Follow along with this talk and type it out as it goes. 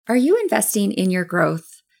Are you investing in your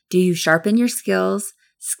growth? Do you sharpen your skills,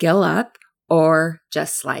 skill up, or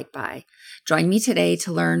just slide by? Join me today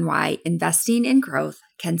to learn why investing in growth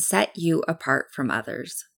can set you apart from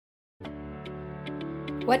others.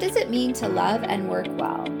 What does it mean to love and work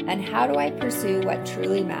well? And how do I pursue what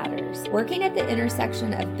truly matters? Working at the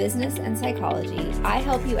intersection of business and psychology, I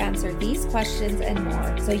help you answer these questions and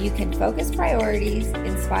more so you can focus priorities,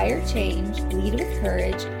 inspire change, lead with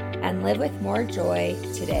courage, and live with more joy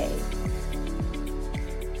today.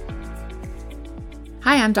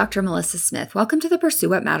 Hi, I'm Dr. Melissa Smith. Welcome to the Pursue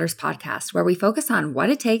What Matters podcast, where we focus on what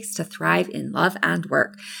it takes to thrive in love and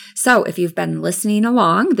work. So if you've been listening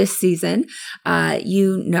along this season,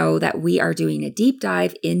 you know that we are doing a deep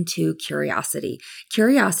dive into curiosity.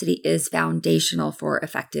 Curiosity is foundational for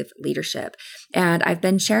effective leadership. And I've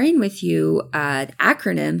been sharing with you an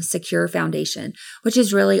acronym, Secure Foundation, which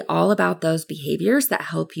is really all about those behaviors that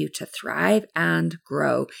help you to thrive and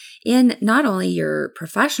grow in not only your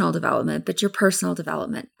professional development, but your personal development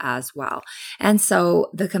as well. And so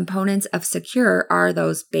the components of secure are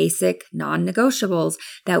those basic non-negotiables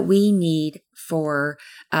that we need for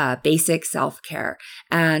basic self-care.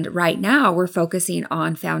 And right now we're focusing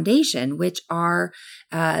on foundation, which are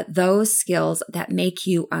those skills that make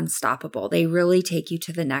you unstoppable. They really take you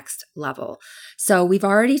to the next level. So we've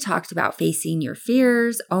already talked about facing your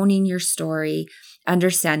fears, owning your story,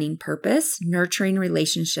 understanding purpose, nurturing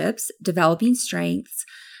relationships, developing strengths,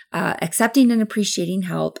 accepting and appreciating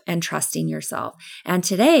help, and trusting yourself. And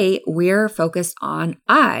today we're focused on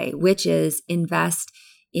I, which is invest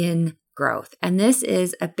in growth. And this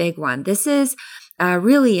is a big one. This is a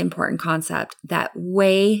really important concept that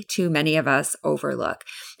way too many of us overlook.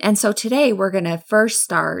 And so today we're going to first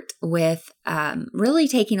start with really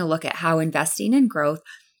taking a look at how investing in growth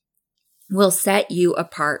will set you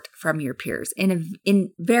apart from your peers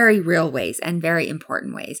in very real ways and very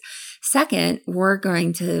important ways. Second, we're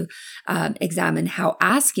going to examine how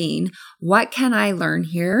asking, what can I learn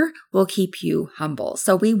here, will keep you humble.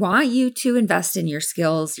 So we want you to invest in your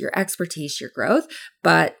skills, your expertise, your growth.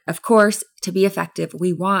 But of course, to be effective,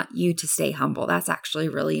 we want you to stay humble. That's actually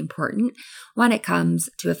really important when it comes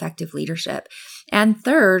to effective leadership. And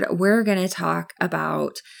third, we're going to talk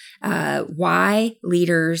about why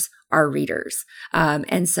leaders are readers.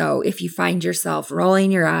 And so if you find yourself rolling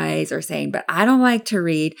your eyes or saying, but I don't like to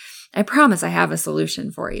read, I promise I have a solution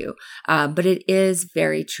for you. But it is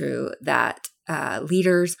very true that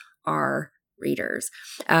leaders are readers.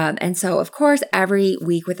 And so, of course, every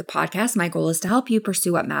week with the podcast, my goal is to help you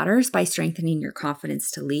pursue what matters by strengthening your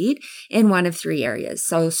confidence to lead in one of three areas.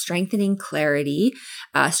 So strengthening clarity,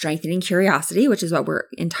 strengthening curiosity, which is what we're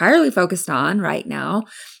entirely focused on right now,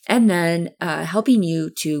 and then helping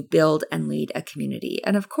you to build and lead a community.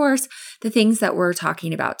 And of course, the things that we're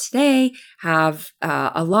talking about today have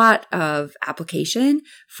a lot of application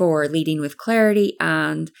for leading with clarity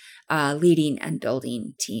and leading and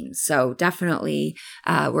building teams. So definitely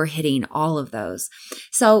we're hitting all of those.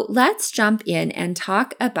 So let's jump in and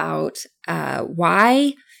talk about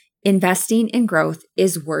why investing in growth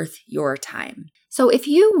is worth your time. So if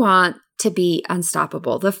you want to be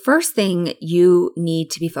unstoppable, the first thing you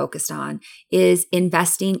need to be focused on is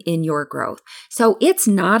investing in your growth. So it's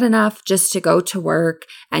not enough just to go to work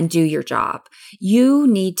and do your job. You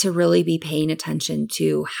need to really be paying attention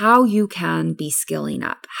to how you can be skilling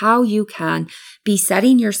up, how you can be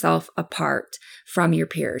setting yourself apart from your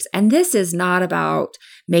peers. And this is not about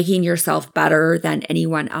making yourself better than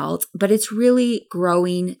anyone else, but it's really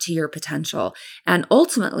growing to your potential. And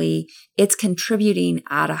ultimately, it's contributing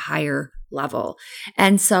at a higher level.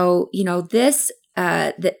 And so,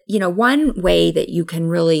 one way that you can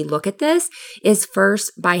really look at this is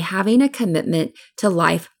first by having a commitment to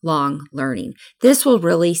lifelong learning. This will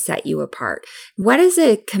really set you apart. What does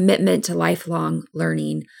a commitment to lifelong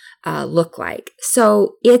learning look like?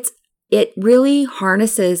 So it really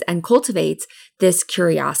harnesses and cultivates this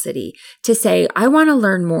curiosity to say, I want to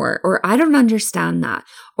learn more, or I don't understand that,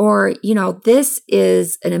 or, this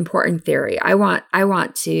is an important theory. I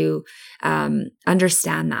want to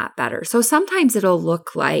understand that better. So sometimes it'll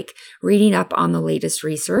look like reading up on the latest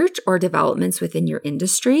research or developments within your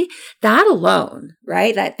industry. That alone,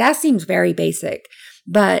 right? That seems very basic.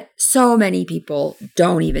 But so many people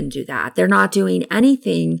don't even do that. They're not doing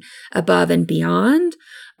anything above and beyond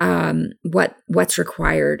what's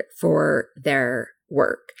required for their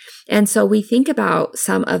work. And so we think about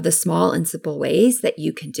some of the small and simple ways that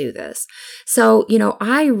you can do this. So,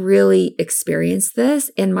 I really experienced this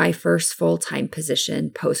in my first full-time position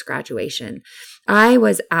post-graduation. I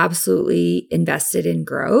was absolutely invested in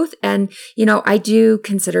growth. And, I do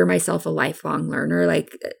consider myself a lifelong learner.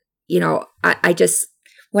 I just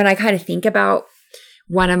when I kind of think about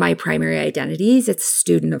one of my primary identities, it's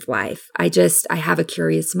student of life. I have a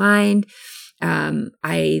curious mind.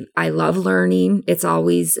 I love learning. It's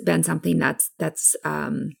always been something that's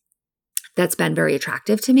been very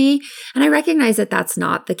attractive to me. And I recognize that that's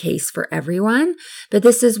not the case for everyone, but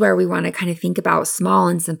this is where we want to kind of think about small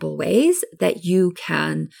and simple ways that you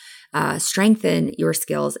can strengthen your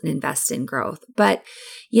skills and invest in growth. But,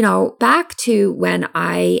 back to when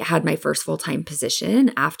I had my first full-time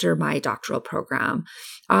position after my doctoral program,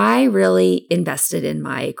 I really invested in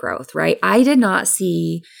my growth, right? I did not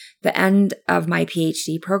see the end of my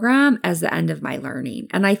PhD program as the end of my learning.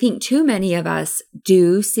 And I think too many of us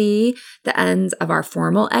do see the ends of our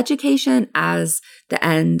formal education as the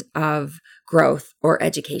end of growth or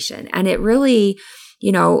education. And it really,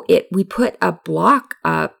 we put a block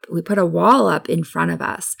up, we put a wall up in front of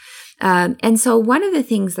us. And so one of the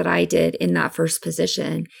things that I did in that first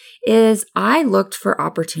position is I looked for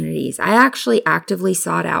opportunities. I actually actively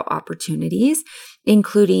sought out opportunities,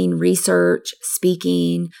 including research,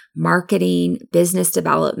 speaking, marketing, business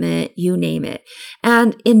development, you name it.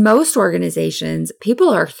 And in most organizations, people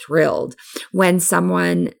are thrilled when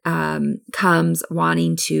someone comes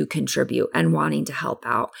wanting to contribute and wanting to help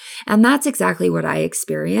out. And that's exactly what I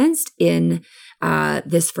experienced in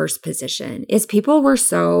this first position, is people were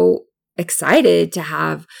so excited to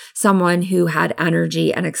have someone who had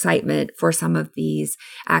energy and excitement for some of these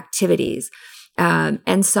activities.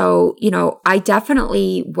 And so, I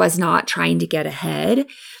definitely was not trying to get ahead.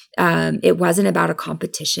 It wasn't about a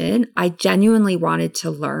competition. I genuinely wanted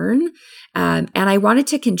to learn, and I wanted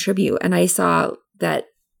to contribute. And I saw that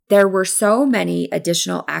there were so many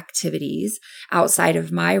additional activities outside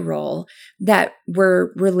of my role that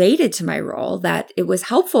were related to my role that it was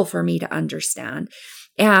helpful for me to understand.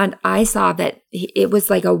 And I saw that it was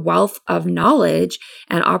like a wealth of knowledge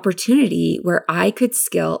and opportunity where I could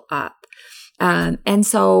skill up. And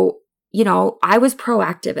so, I was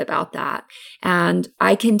proactive about that. And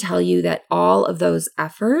I can tell you that all of those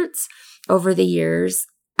efforts over the years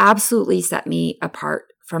absolutely set me apart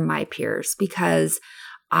from my peers, because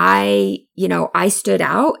I stood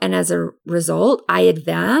out. And as a result, I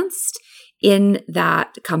advanced in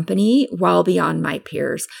that company well beyond my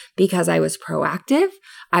peers because I was proactive,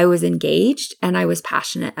 I was engaged, and I was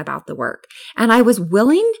passionate about the work. And I was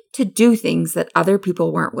willing to do things that other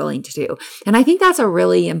people weren't willing to do. And I think that's a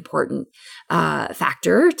really important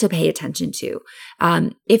factor to pay attention to.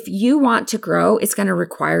 If you want to grow, it's going to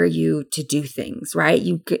require you to do things, right?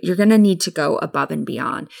 You're going to need to go above and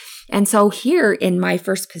beyond. And so here in my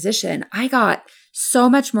first position, I got so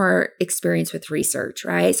much more experience with research,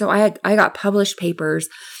 right? So I got published papers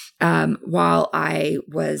while I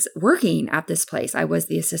was working at this place. I was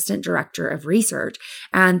the assistant director of research.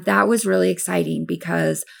 And that was really exciting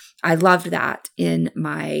because I loved that in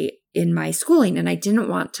my schooling, and I didn't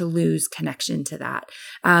want to lose connection to that.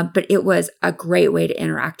 But it was a great way to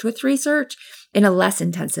interact with research in a less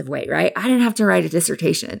intensive way, right? I didn't have to write a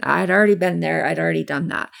dissertation. I'd already been there. I'd already done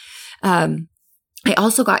that. I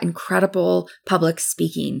also got incredible public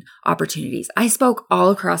speaking opportunities. I spoke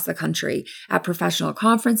all across the country at professional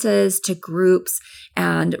conferences, to groups,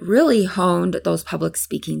 and really honed those public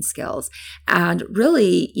speaking skills, and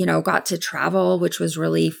really, got to travel, which was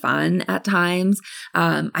really fun at times.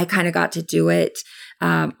 I kind of got to do it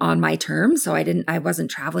on my terms. So I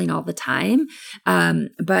wasn't traveling all the time.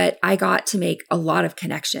 But I got to make a lot of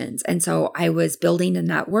connections. And so I was building a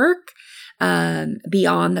network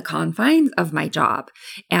beyond the confines of my job.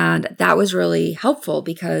 And that was really helpful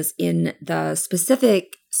because in the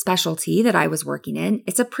specific specialty that I was working in,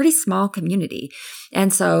 it's a pretty small community.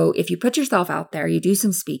 And so if you put yourself out there, you do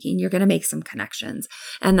some speaking, you're going to make some connections.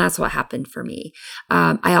 And that's what happened for me.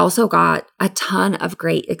 I also got a ton of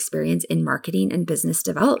great experience in marketing and business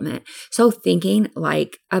development. So thinking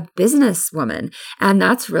like a businesswoman. And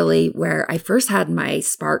that's really where I first had my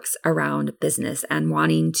sparks around business and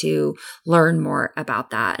wanting to learn more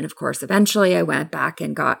about that. And of course, eventually I went back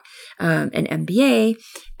and got an MBA.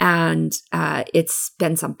 And it's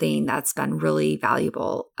been something that's been really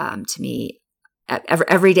valuable to me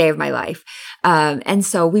every day of my life. And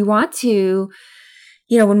so we want to,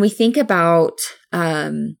 when we think about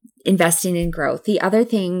investing in growth, the other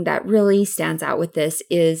thing that really stands out with this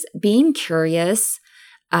is being curious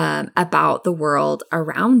about the world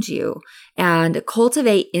around you and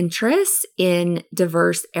cultivate interests in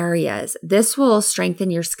diverse areas. This will strengthen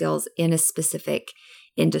your skills in a specific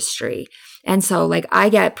industry. And so I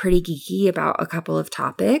get pretty geeky about a couple of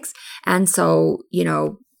topics. And so,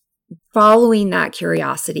 following that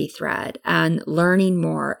curiosity thread and learning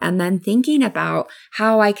more, and then thinking about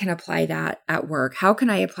how I can apply that at work. How can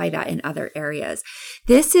I apply that in other areas?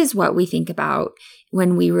 This is what we think about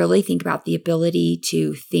when we really think about the ability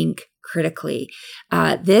to think critically.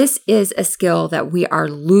 This is a skill that we are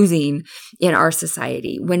losing in our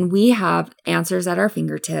society. When we have answers at our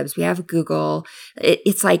fingertips, we have Google,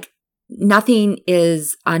 it's like nothing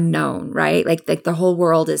is unknown, right? Like the whole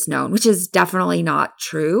world is known, which is definitely not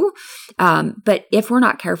true. But if we're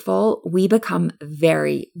not careful, we become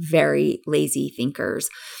very, very lazy thinkers.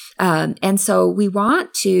 And so we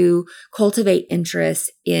want to cultivate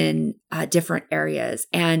interest in different areas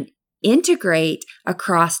and integrate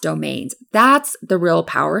across domains. That's the real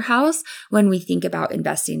powerhouse when we think about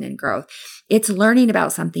investing in growth. It's learning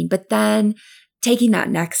about something, but then taking that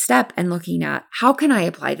next step and looking at how can I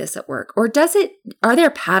apply this at work? Or are there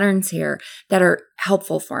patterns here that are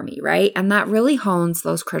helpful for me, right? And that really hones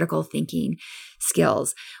those critical thinking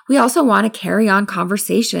skills. We also want to carry on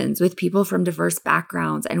conversations with people from diverse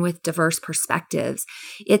backgrounds and with diverse perspectives.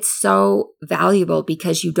 It's so valuable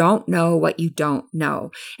because you don't know what you don't know.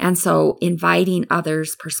 And so inviting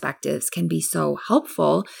others' perspectives can be so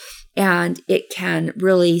helpful, and it can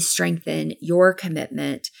really strengthen your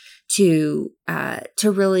commitment to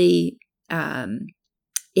really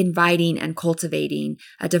inviting and cultivating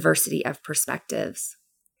a diversity of perspectives.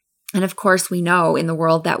 And of course, we know in the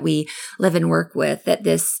world that we live and work with that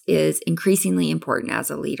this is increasingly important as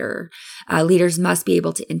a leader. Leaders must be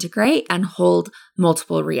able to integrate and hold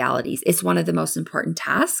multiple realities. It's one of the most important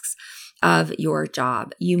tasks of your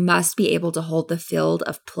job. You must be able to hold the field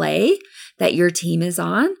of play that your team is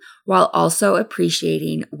on while also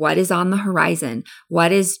appreciating what is on the horizon,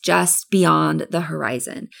 what is just beyond the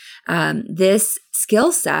horizon. This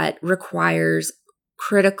skill set requires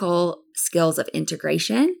critical skills of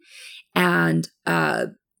integration and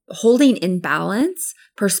holding in balance,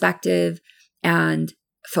 perspective, and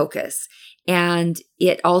focus. And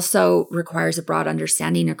it also requires a broad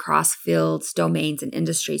understanding across fields, domains, and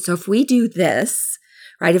industries. So if we do this,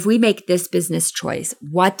 right, if we make this business choice,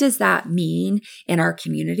 what does that mean in our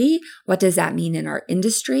community? What does that mean in our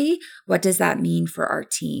industry? What does that mean for our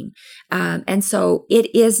team? And so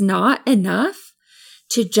it is not enough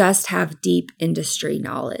to just have deep industry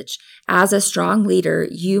knowledge. As a strong leader,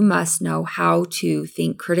 you must know how to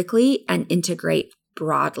think critically and integrate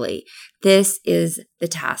broadly. This is the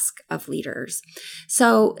task of leaders.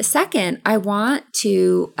 So second, I want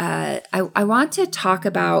to talk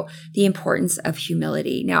about the importance of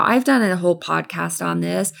humility. Now, I've done a whole podcast on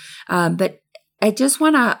this, but I just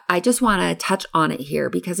want to touch on it here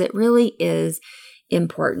because it really is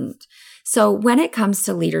important. So when it comes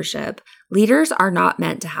to leadership, leaders are not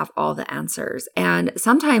meant to have all the answers. And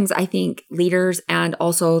sometimes I think leaders and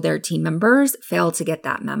also their team members fail to get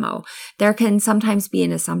that memo. There can sometimes be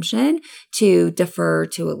an assumption to defer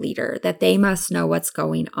to a leader that they must know what's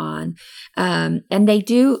going on. And they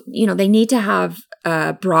do, they need to have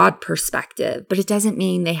a broad perspective, but it doesn't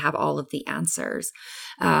mean they have all of the answers.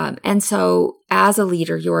 And so as a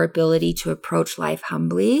leader, your ability to approach life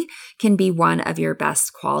humbly can be one of your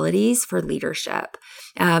best qualities for leadership.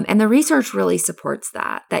 And the research really supports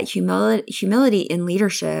that humility in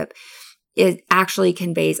leadership actually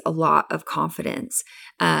conveys a lot of confidence.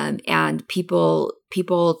 And people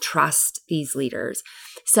trust these leaders.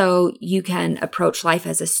 So you can approach life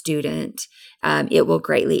as a student. It will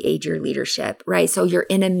greatly aid your leadership, right? So you're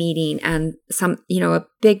in a meeting and a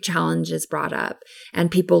big challenge is brought up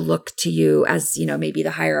and people look to you as, maybe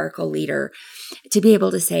the hierarchical leader to be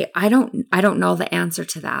able to say, I don't know the answer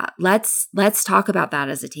to that. Let's talk about that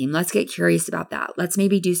as a team. Let's get curious about that. Let's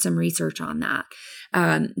maybe do some research on that.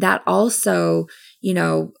 That also,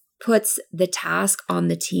 puts the task on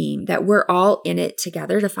the team that we're all in it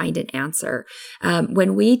together to find an answer.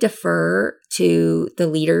 When we defer to the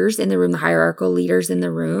leaders in the room, the hierarchical leaders in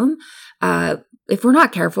the room, if we're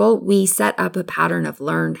not careful, we set up a pattern of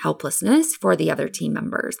learned helplessness for the other team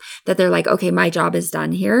members, that they're like, okay, my job is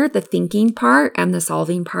done here. The thinking part and the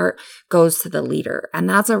solving part goes to the leader. And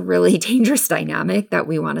that's a really dangerous dynamic that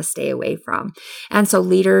we want to stay away from. And so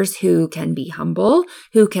leaders who can be humble,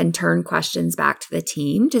 who can turn questions back to the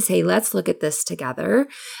team to say, let's look at this together,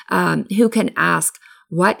 who can ask,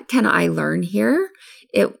 what can I learn here?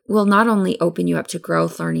 It will not only open you up to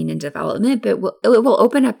growth, learning, and development, but it will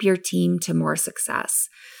open up your team to more success.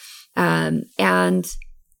 You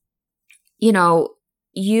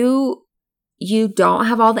don't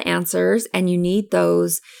have all the answers, and you need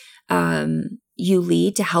those you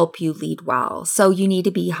lead to help you lead well. So you need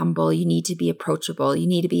to be humble. You need to be approachable. You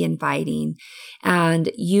need to be inviting,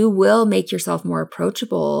 and you will make yourself more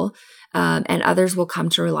approachable. And others will come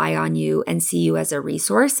to rely on you and see you as a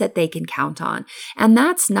resource that they can count on. And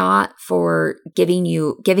that's not for giving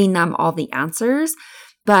them all the answers,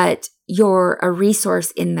 but you're a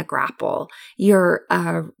resource in the grapple. You're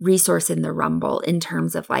a resource in the rumble in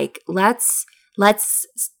terms of like, let's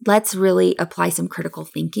really apply some critical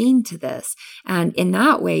thinking to this. And in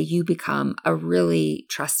that way, you become a really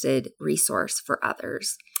trusted resource for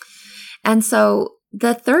others. And so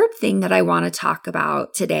the third thing that I want to talk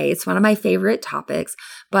about today, it's one of my favorite topics,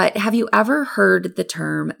 but have you ever heard the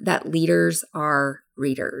term that leaders are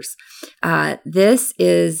readers? This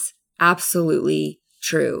is absolutely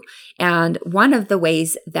true. And one of the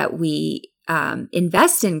ways that we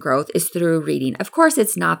invest in growth is through reading. Of course,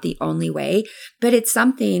 it's not the only way, but it's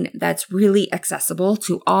something that's really accessible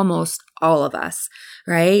to almost all of us,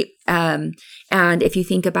 right? And if you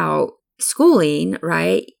think about schooling,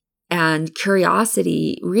 right, and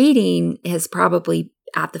curiosity, reading is probably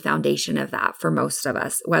at the foundation of that for most of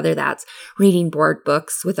us, whether that's reading board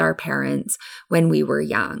books with our parents when we were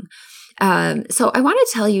young. So I want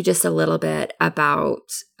to tell you just a little bit about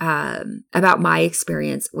my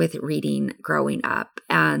experience with reading growing up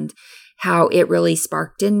and how it really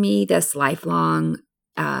sparked in me this lifelong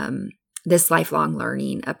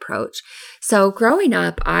learning approach. So growing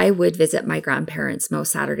up, I would visit my grandparents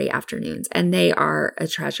most Saturday afternoons, and they are a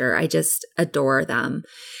treasure. I just adore them.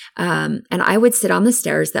 And I would sit on the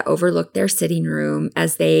stairs that overlooked their sitting room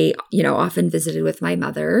as they, often visited with my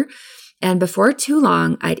mother. And before too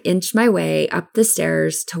long, I'd inch my way up the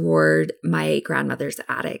stairs toward my grandmother's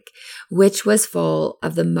attic, which was full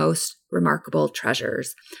of the most remarkable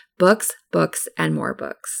treasures, books, and more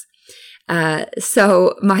books.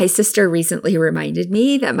 So my sister recently reminded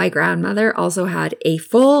me that my grandmother also had a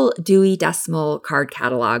full Dewey Decimal card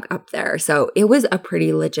catalog up there. So it was a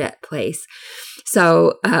pretty legit place.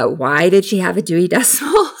 So why did she have a Dewey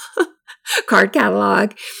Decimal card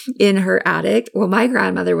catalog in her attic? Well, my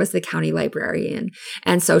grandmother was the county librarian.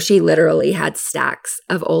 And so she literally had stacks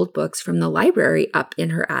of old books from the library up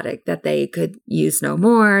in her attic that they could use no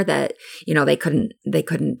more, that, they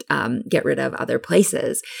couldn't get rid of other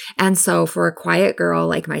places. And so for a quiet girl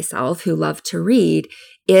like myself who loved to read,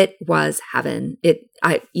 it was heaven.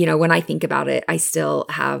 When I think about it, I still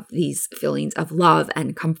have these feelings of love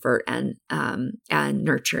and comfort and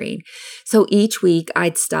nurturing. So each week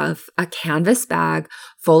I'd stuff a canvas bag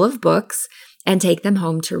full of books and take them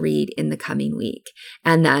home to read in the coming week.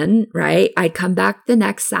 And then, I'd come back the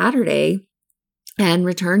next Saturday and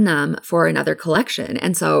return them for another collection.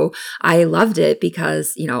 And so I loved it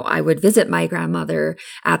because, I would visit my grandmother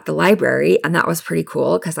at the library, and that was pretty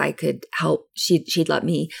cool because I could help. She'd let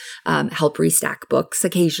me help restack books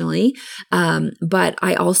occasionally. But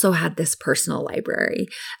I also had this personal library,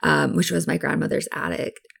 which was my grandmother's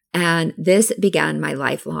attic. And this began my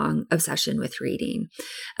lifelong obsession with reading.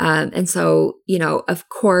 And so, of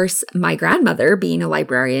course, my grandmother, being a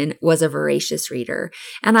librarian, was a voracious reader.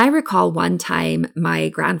 And I recall one time my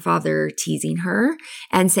grandfather teasing her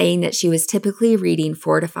and saying that she was typically reading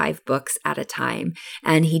 4 to 5 books at a time.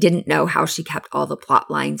 And he didn't know how she kept all the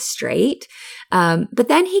plot lines straight. But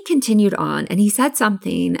then he continued on and he said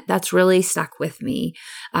something that's really stuck with me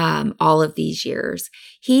all of these years.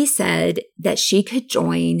 He said that she could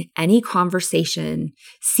join any conversation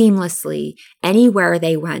seamlessly anywhere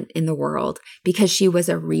they went in the world because she was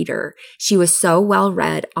a reader. She was so well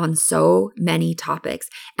read on so many topics,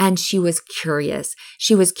 and she was curious.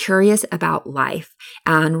 She was curious about life,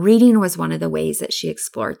 and reading was one of the ways that she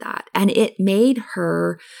explored that. And it made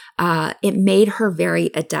her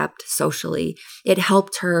very adept socially. It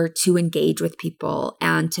helped her to engage with people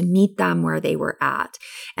and to meet them where they were at.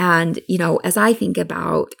 And, as I think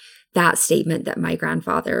about that statement that my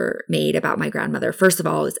grandfather made about my grandmother, first of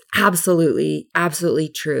all, is absolutely, absolutely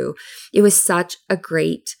true. It was such a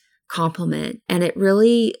great compliment. And it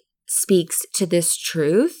really speaks to this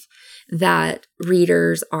truth that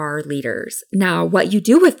readers are leaders. Now, what you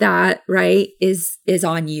do with that, is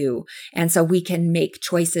on you. And so we can make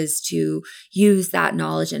choices to use that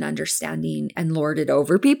knowledge and understanding and lord it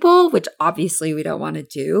over people, which obviously we don't want to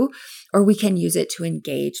do, or we can use it to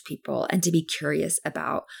engage people and to be curious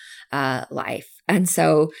about life. And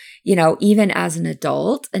so, even as an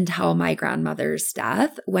adult until my grandmother's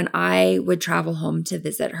death, when I would travel home to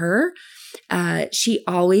visit her, she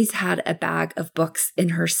always had a bag of books in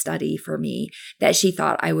her study for me that she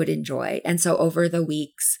thought I would enjoy. And so over the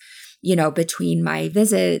weeks, between my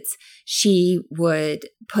visits, she would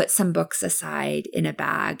put some books aside in a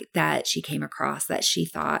bag that she came across that she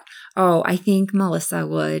thought, oh, I think Melissa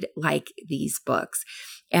would like these books.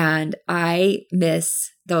 And I miss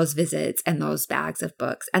those visits and those bags of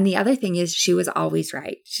books. And the other thing is she was always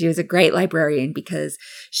right. She was a great librarian because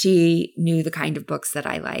she knew the kind of books that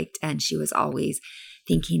I liked, and she was always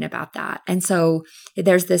thinking about that. And so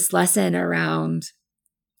there's this lesson around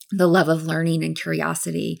the love of learning and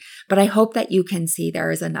curiosity. But I hope that you can see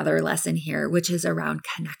there is another lesson here, which is around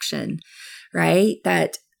connection, right?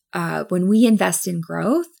 That when we invest in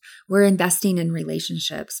growth, we're investing in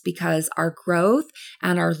relationships, because our growth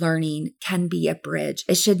and our learning can be a bridge.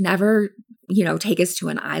 It should never, take us to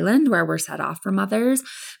an island where we're set off from others,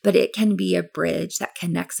 but it can be a bridge that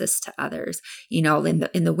connects us to others, in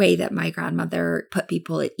the way that my grandmother put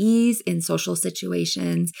people at ease in social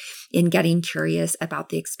situations, in getting curious about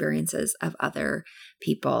the experiences of other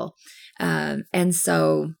people. And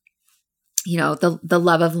so the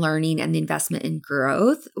love of learning and the investment in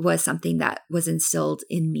growth was something that was instilled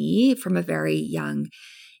in me from a very young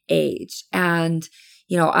age. And,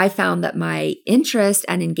 I found that my interest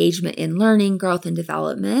and engagement in learning, growth, and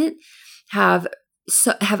development have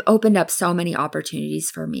opened up so many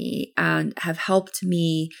opportunities for me, and have helped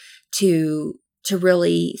me to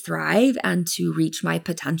really thrive and to reach my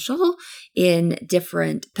potential in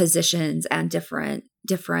different positions and different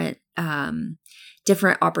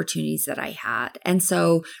opportunities that I had. And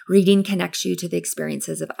so reading connects you to the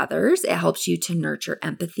experiences of others. It helps you to nurture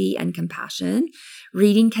empathy and compassion.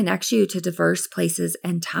 Reading connects you to diverse places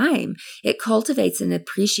and time. It cultivates an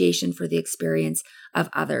appreciation for the experience of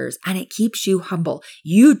others, and it keeps you humble.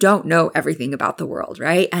 You don't know everything about the world,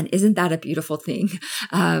 right? And isn't that a beautiful thing?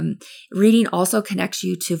 Reading also connects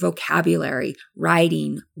you to vocabulary,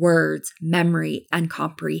 writing, words, memory, and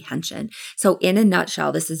comprehension. So in a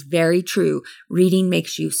nutshell, this is very true. Reading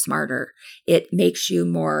makes you smarter. It makes you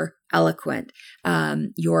more eloquent.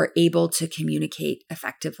 You're able to communicate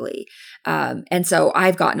effectively. And so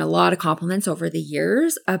I've gotten a lot of compliments over the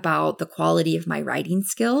years about the quality of my writing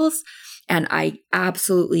skills. And I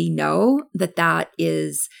absolutely know that that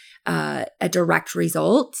is a direct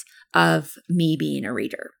result of me being a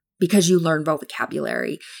reader, because you learn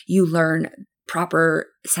vocabulary, you learn proper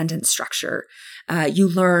sentence structure, you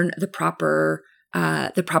learn the proper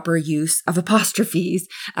use of apostrophes,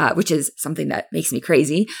 which is something that makes me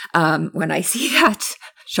crazy when I see that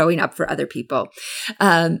showing up for other people.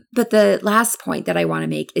 But the last point that I want to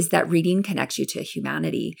make is that reading connects you to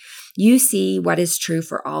humanity. You see what is true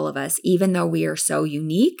for all of us, even though we are so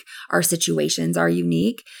unique, our situations are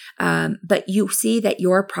unique, but you see that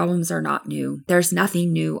your problems are not new. There's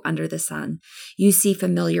nothing new under the sun. You see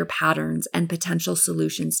familiar patterns and potential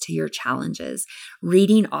solutions to your challenges.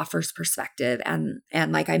 Reading offers perspective. And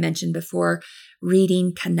like I mentioned before,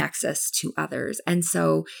 reading connects us to others. And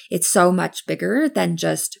so it's so much bigger than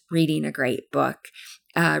just reading a great book.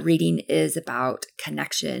 Reading is about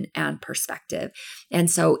connection and perspective.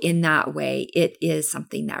 And so in that way, it is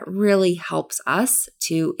something that really helps us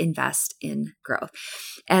to invest in growth.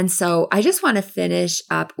 And so I just want to finish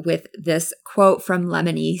up with this quote from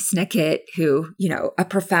Lemony Snicket, who, a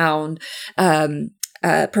profound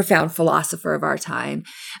philosopher of our time.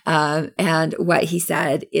 And what he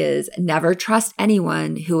said is, never trust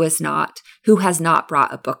anyone who has not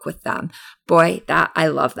brought a book with them. Boy, I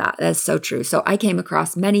love that. That's so true. So I came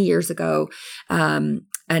across many years ago, an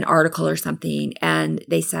article or something, and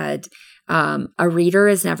they said, a reader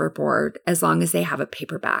is never bored as long as they have a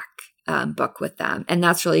paperback book with them. And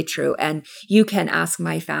that's really true. And you can ask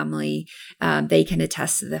my family. They can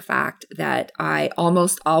attest to the fact that I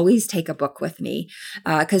almost always take a book with me,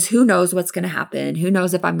 because who knows what's going to happen? Who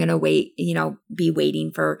knows if I'm going to be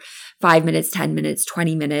waiting for 5 minutes, 10 minutes,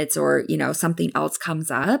 20 minutes, or, something else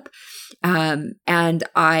comes up. And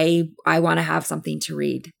I want to have something to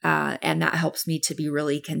read. And that helps me to be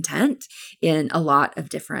really content in a lot of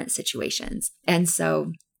different situations. And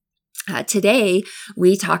so today,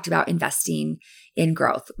 we talked about investing in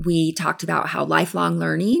growth. We talked about how lifelong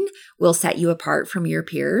learning will set you apart from your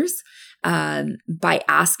peers. By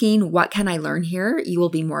asking, what can I learn here? You will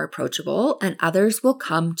be more approachable, and others will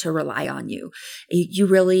come to rely on you. You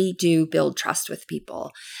really do build trust with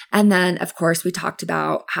people. And then, of course, we talked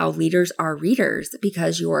about how leaders are readers,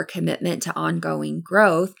 because your commitment to ongoing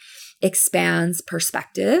growth expands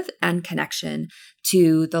perspective and connection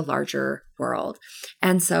to the larger world.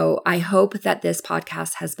 And so I hope that this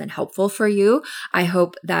podcast has been helpful for you. I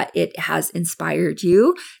hope that it has inspired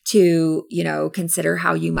you to, consider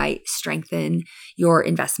how you might strengthen your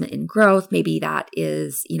investment in growth. Maybe that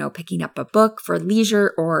is, picking up a book for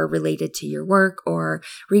leisure or related to your work, or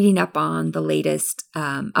reading up on the latest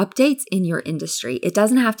updates in your industry. It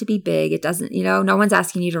doesn't have to be big. It doesn't, no one's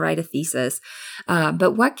asking you to write a thesis.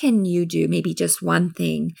 But what can you do? Maybe just one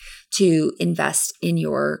thing to invest in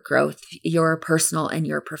your growth, your personal and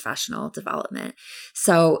your professional development.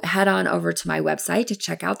 So head on over to my website to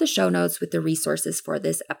check out the show notes with the resources for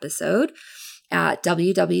this episode at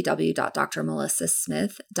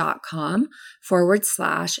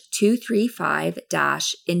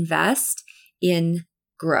www.drmelissasmith.com/235-invest in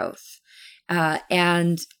growth. I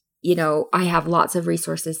have lots of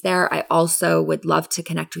resources there. I also would love to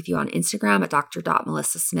connect with you on Instagram at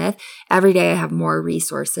dr.melissasmith. Every day I have more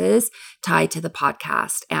resources tied to the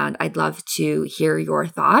podcast, and I'd love to hear your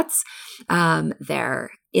thoughts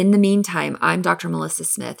there. In the meantime, I'm Dr. Melissa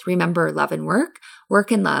Smith. Remember, love and work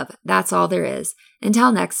and love. That's all there is.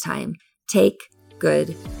 Until next time, take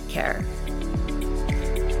good care.